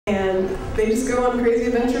they just go on crazy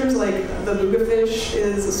adventures. Like the Booga Fish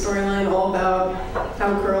is a storyline all about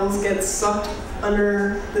how girls get sucked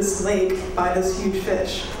under this lake by this huge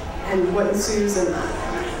fish and what ensues in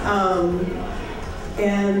that.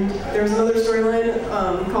 And there's another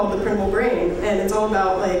storyline called The Printable Brain, and it's all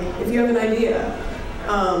about like if you have an idea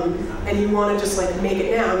and you want to just like make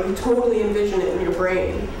it now, you totally envision it in your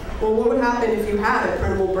brain. Well, what would happen if you had a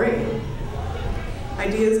printable brain?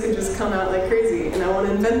 Ideas could just come out like crazy, and I want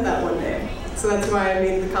to invent that one day. So that's why I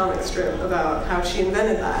made the comic strip about how she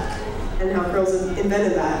invented that and how girls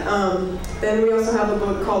invented that. Then we also have a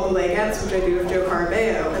book called The Legettes, which I do with Joe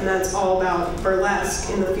Carabeo, and that's all about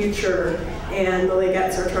burlesque in the future, and the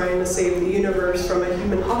Legettes are trying to save the universe from a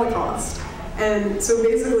human holocaust. And so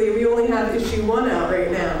basically, we only have issue 1 out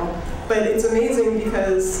right now, but it's amazing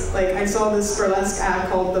because like I saw this burlesque ad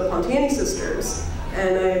called The Pontani Sisters,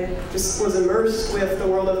 and I just was immersed with the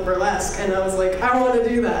world of burlesque, and I was like, I want to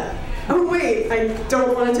do that. Oh wait, I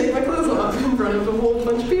don't want to take my clothes off in front of a whole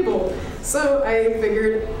bunch of people. So I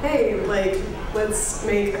figured, hey, like, let's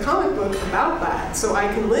make a comic book about that so I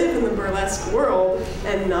can live in the burlesque world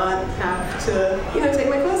and not have to, you know, take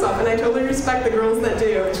my clothes off. And I totally respect the girls that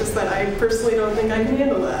do. It's just that I personally don't think I can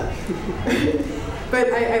handle that.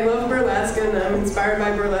 But I love burlesque, and I'm inspired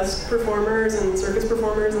by burlesque performers and circus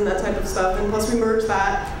performers and that type of stuff. And plus we merge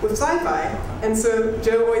that with sci-fi. And so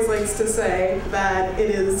Joe always likes to say that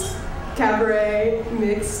it is cabaret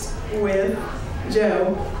mixed with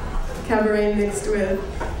Joe. Cabaret mixed with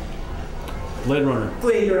Blade Runner.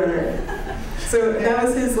 Blade Runner. So that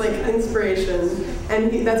was his like inspiration,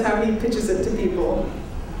 and that's how he pitches it to people.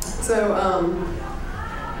 So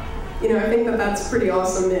you know, I think that that's a pretty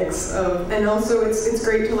awesome mix of, and also it's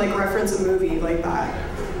great to like reference a movie like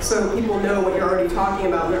that, so people know what you're already talking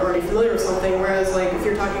about and they're already familiar with something. Whereas like if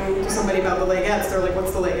you're talking to somebody about the Legettes, they're like,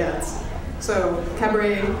 what's the Legettes? So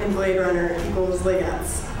cabaret and Blade Runner equals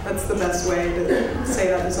Legettes. That's the best way to say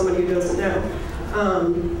that to somebody who doesn't know.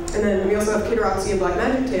 And then we also have Kid Roxy and Black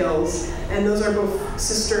Magic Tales, and those are both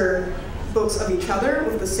sister books of each other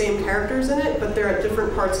with the same characters in it, but they're at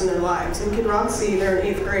different parts in their lives. In Kid Roxy, they're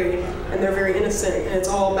in 8th grade, and they're very innocent, and it's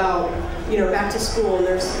all about, you know, back to school, and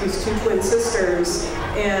there's these 2 twin sisters,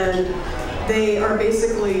 and they are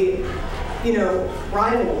basically, you know,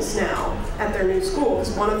 rivals now at their new school,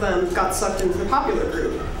 because one of them got sucked into the popular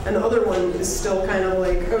group, and the other one is still kind of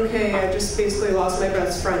like, okay, I just basically lost my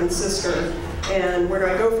best friend's sister, and where do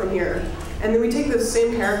I go from here? And then we take those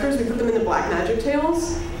same characters, we put them in the Black Magic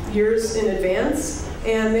Tales years in advance,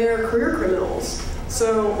 and they're career criminals.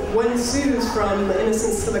 So what ensues from the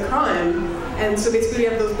innocence to the crime, and so basically we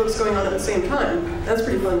have those books going on at the same time. That's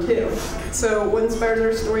pretty fun too. So what inspires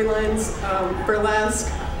our storylines?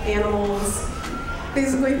 Burlesque, animals,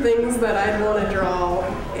 basically things that I'd want to draw,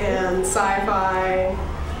 and sci-fi,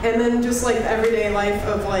 and then just like the everyday life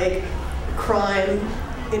of like crime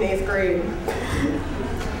in 8th grade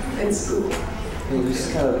and school. And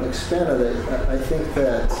just kind of expand on it, I think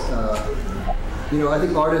that, you know, I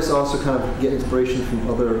think artists also kind of get inspiration from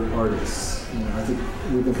other artists. You know, I think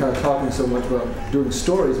we've been kind of talking so much about doing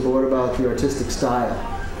stories, but what about the artistic style?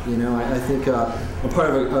 You know, I think I'm part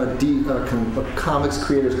of a comics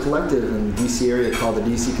creators collective in the DC area called the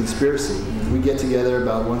DC Conspiracy. And we get together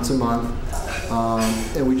about once a month,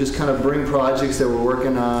 and we just kind of bring projects that we're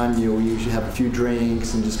working on. You know, we usually have a few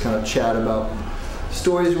drinks and just kind of chat about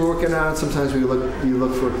stories we're working on. Sometimes we look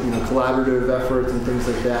for, you know, collaborative efforts and things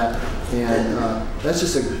like that, and that's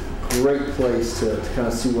just a great place to kind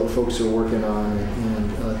of see what folks are working on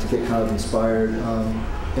and to get kind of inspired.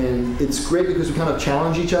 And it's great because we kind of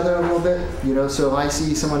challenge each other a little bit, you know. So if I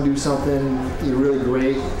see someone do something really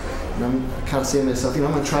great, and I'm kind of saying to myself, you know,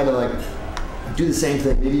 I'm going to try to like do the same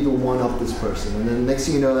thing, maybe even one up this person, and then next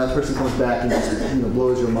thing you know, that person comes back and just, you know,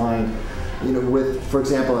 blows your mind. You know, with, for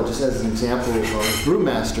example, just as an example,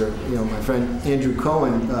 Brewmaster, you know, my friend Andrew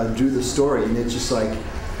Cohen drew the story, and it's just like,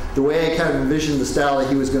 the way I kind of envisioned the style that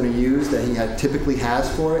he was going to use, that he typically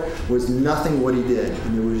has for it, was nothing what he did,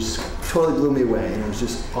 and it was totally blew me away, and it was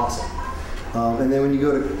just awesome. And then when you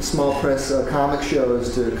go to small press comic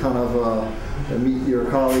shows to kind of meet your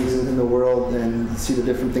colleagues in the world and see the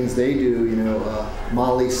different things they do, you know,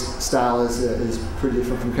 Molly's style is pretty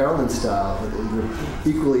different from Carolyn's style, but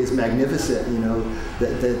they're equally as magnificent. You know,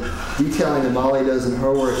 the detailing that Molly does in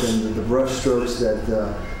her work and the brush strokes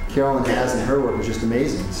that Carolyn has in her work is just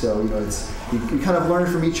amazing. So, you know, it's you kind of learn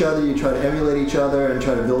from each other, you try to emulate each other and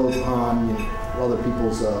try to build upon, you know, other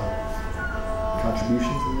people's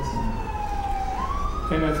contributions in this.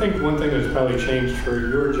 And I think one thing that's probably changed for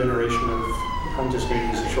your generation of, I'm just going to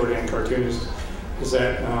use a shorthand, cartoonist, is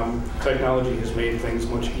that technology has made things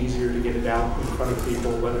much easier to get it out in front of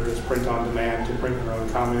people, whether it's print on demand, to print your own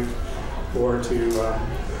comic, or to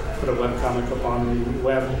put a webcomic up on the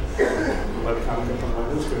web.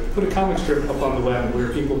 Put a comic strip up on the web where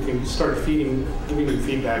people can start giving you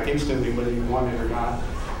feedback instantly, whether you want it or not.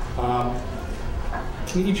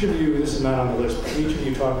 Can each of you, this is not on the list, but can each of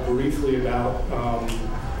you talk briefly about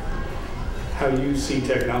how you see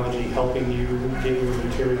technology helping you get your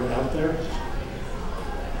material out there?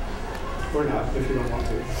 Or not, if you don't want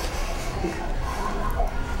to.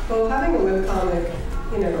 Well, having a webcomic,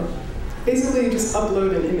 basically you just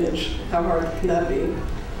upload an image. How hard can that be?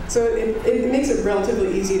 So it makes it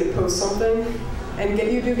relatively easy to post something, and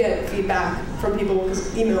you do get feedback from people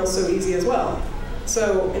because email is so easy as well.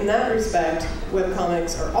 So in that respect,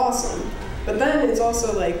 webcomics are awesome. But then it's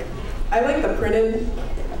also like, I like the printed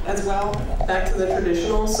as well, back to the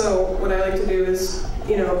traditional. So what I like to do is,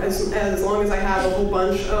 as long as I have a whole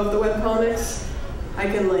bunch of the webcomics, I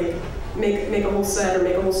can like make a whole set or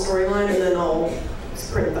make a whole storyline, and then I'll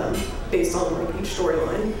print them based on like each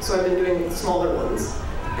storyline. So I've been doing smaller ones.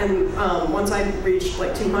 And once I reach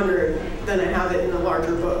like 200, then I have it in a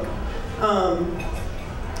larger book.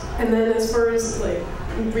 And then as far as like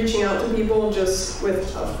reaching out to people just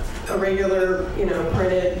with a regular,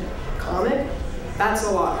 printed comic, that's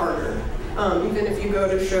a lot harder. Even if you go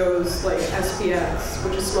to shows like SPX,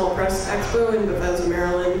 which is Small Press Expo in Bethesda,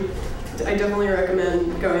 Maryland, I definitely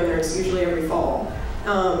recommend going there. It's usually every fall.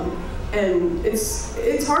 And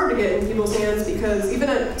it's hard to get in people's hands because even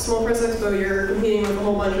at Small Press Expo, you're competing with a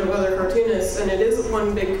whole bunch of other cartoonists, and it is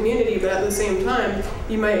one big community, but at the same time,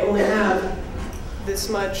 you might only have this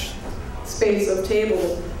much space of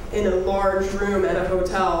table in a large room at a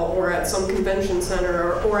hotel or at some convention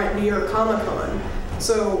center or at New York Comic Con.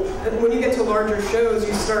 So when you get to larger shows,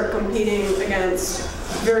 you start competing against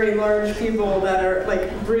very large people that are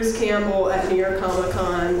like Bruce Campbell at New York Comic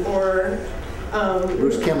Con or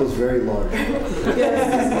Bruce Campbell's very large.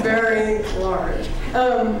 Yes, he's very large.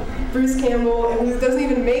 Bruce Campbell, who doesn't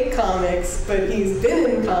even make comics, but he's been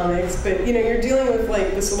in comics. But you're dealing with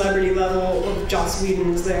like the celebrity level of Joss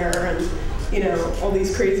Whedon's there, and all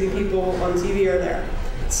these crazy people on TV are there.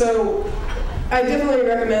 So I definitely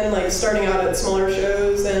recommend like starting out at smaller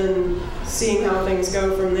shows and seeing how things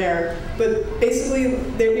go from there. But basically,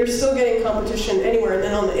 you're still getting competition anywhere, and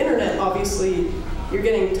then on the internet, obviously, you're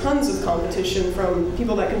getting tons of competition from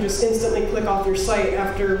people that can just instantly click off your site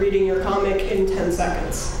after reading your comic in 10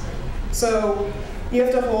 seconds. So you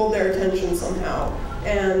have to hold their attention somehow.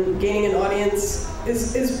 And gaining an audience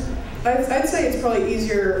I'd say it's probably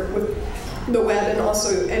easier with the web, and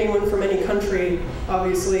also anyone from any country,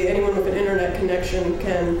 obviously, anyone with an internet connection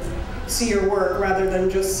can see your work rather than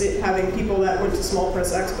just having people that went to Small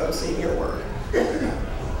Press Expo seeing your work.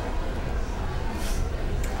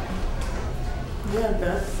 Yeah,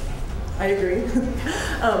 Beth, I agree.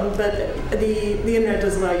 But the internet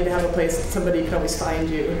does allow you to have a place that somebody can always find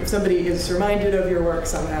you. If somebody is reminded of your work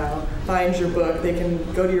somehow, finds your book, they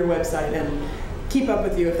can go to your website and keep up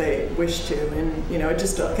with you if they wish to. And it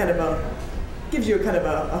just gives you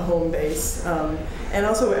a home base. And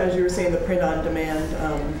also, as you were saying, the print on demand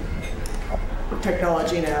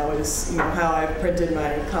technology now is how I've printed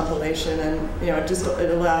my compilation, and it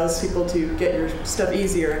allows people to get your stuff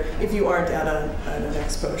easier if you aren't at an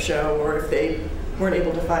expo show, or if they weren't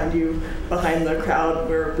able to find you behind the crowd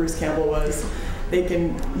where Bruce Campbell was, they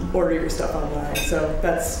can order your stuff online. So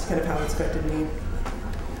that's kind of how it's affected me.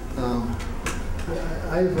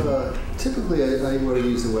 Typically what I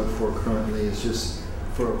use the web for currently is just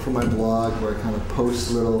for my blog, where I kind of post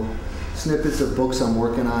little snippets of books I'm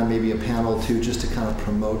working on, maybe a panel or two, just to kind of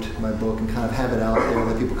promote my book and kind of have it out there,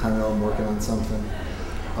 let people kind of know I'm working on something.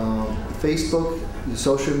 Facebook,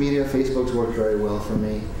 social media, Facebook's worked very well for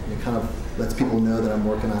me. It kind of lets people know that I'm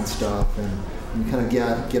working on stuff, and you kind of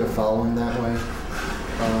get a following that way.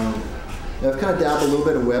 I've kind of dabbled a little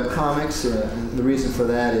bit in web comics, and the reason for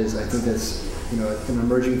that is I think that's an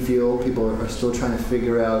emerging field. People are still trying to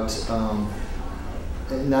figure out,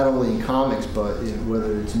 not only in comics, but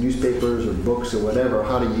whether it's newspapers or books or whatever,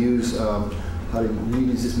 how to use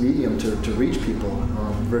this medium to reach people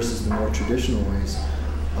versus the more traditional ways.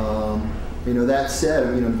 That said,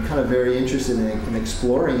 I'm kind of very interested in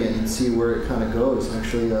exploring it and see where it kind of goes.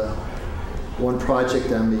 Actually, one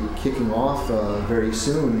project I'm kicking off very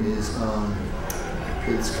soon is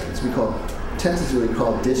it's tentatively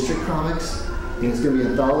called District Comics, and it's going to be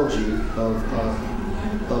an anthology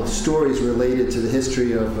of stories related to the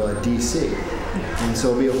history of DC. And so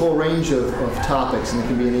it'll be a whole range of topics, and it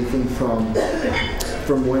can be anything from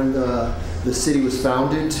when the city was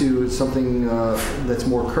founded to something that's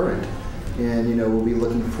more current. and we'll be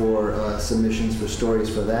looking for submissions for stories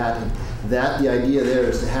for that. And the idea there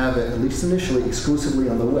is to have it, at least initially, exclusively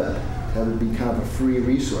on the web. That would be kind of a free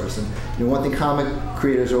resource. And one thing comic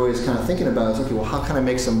creators are always kind of thinking about is, okay, well, how can I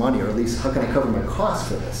make some money, or at least how can I cover my costs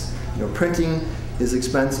for this? Printing is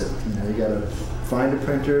expensive. You got to find a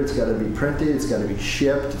printer, it's got to be printed, it's got to be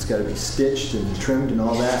shipped, it's got to be stitched and trimmed and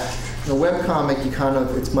all that. In a webcomic,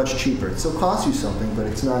 it's much cheaper. It still costs you something, but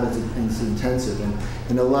it's not as intensive,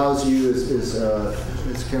 and allows you,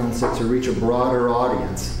 as Carolyn said, to reach a broader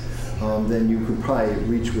audience than you could probably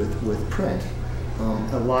reach with print.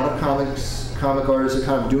 A lot of comic artists are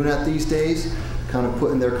kind of doing that these days, kind of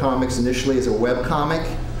putting their comics initially as a webcomic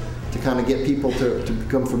to kind of get people to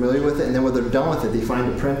become familiar with it, and then when they're done with it, they find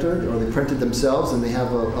a printer, or they print it themselves, and they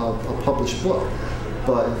have a published book.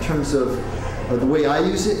 But in terms of the way I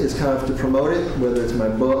use it is kind of to promote it, whether it's my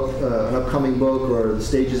book, an upcoming book, or the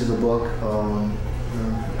stages of a book.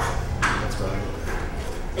 That's about it.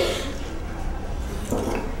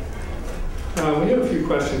 We have a few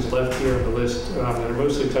questions left here on the list that are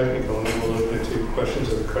mostly technical, and then we'll open it to questions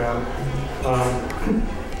of the crowd.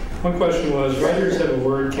 One question was, writers have a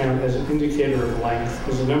word count as an indicator of length.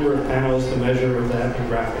 Is the number of panels the measure of that in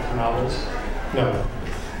graphic novels? No.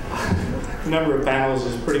 The number of panels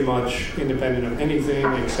is pretty much independent of anything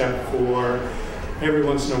except for every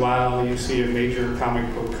once in a while you see a major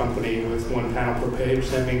comic book company with one panel per page.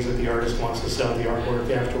 That means that the artist wants to sell the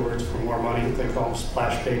artwork afterwards for more money. They call them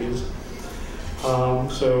splash pages.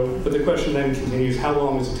 But the question then continues, how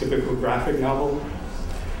long is a typical graphic novel?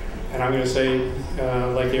 And I'm going to say,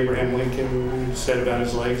 like Abraham Lincoln said about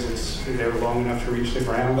his legs, they were long enough to reach the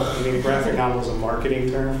ground. I mean, a graphic novel is a marketing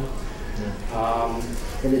term.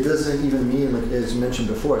 And it doesn't even mean, like, as you mentioned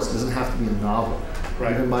before, it doesn't have to be a novel.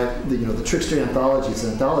 Right. Even the Trickster anthology is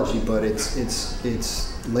an anthology, but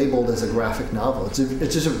it's labeled as a graphic novel. It's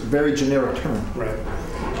just a very generic term. Right.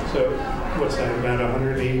 So what's that? About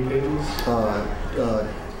 180 pages?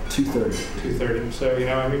 230. 230.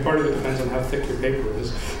 So part of it depends on how thick your paper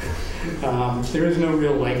is. There is no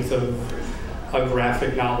real length of a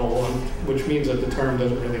graphic novel, which means that the term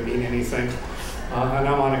doesn't really mean anything. And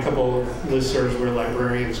I'm on a couple of listservs where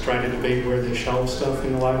librarians try to debate where they shelve stuff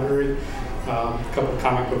in the library. A couple of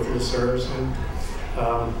comic book listservs, and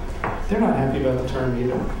they're not happy about the term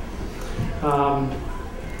either.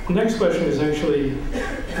 The next question is actually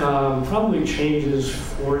probably changes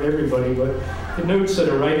for everybody, but it notes that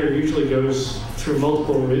a writer usually goes through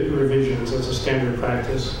multiple revisions as a standard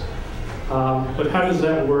practice. But how does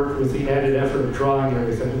that work with the added effort of drawing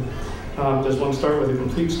everything? Does one start with a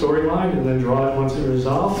complete storyline and then draw it once it's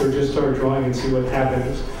resolved, or just start drawing and see what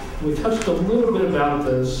happens? We touched a little bit about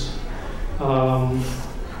this,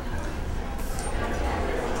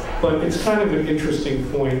 but it's kind of an interesting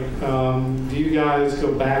point. Do you guys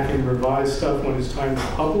go back and revise stuff when it's time to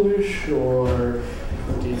publish, or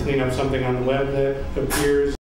do you clean up something on the web that appears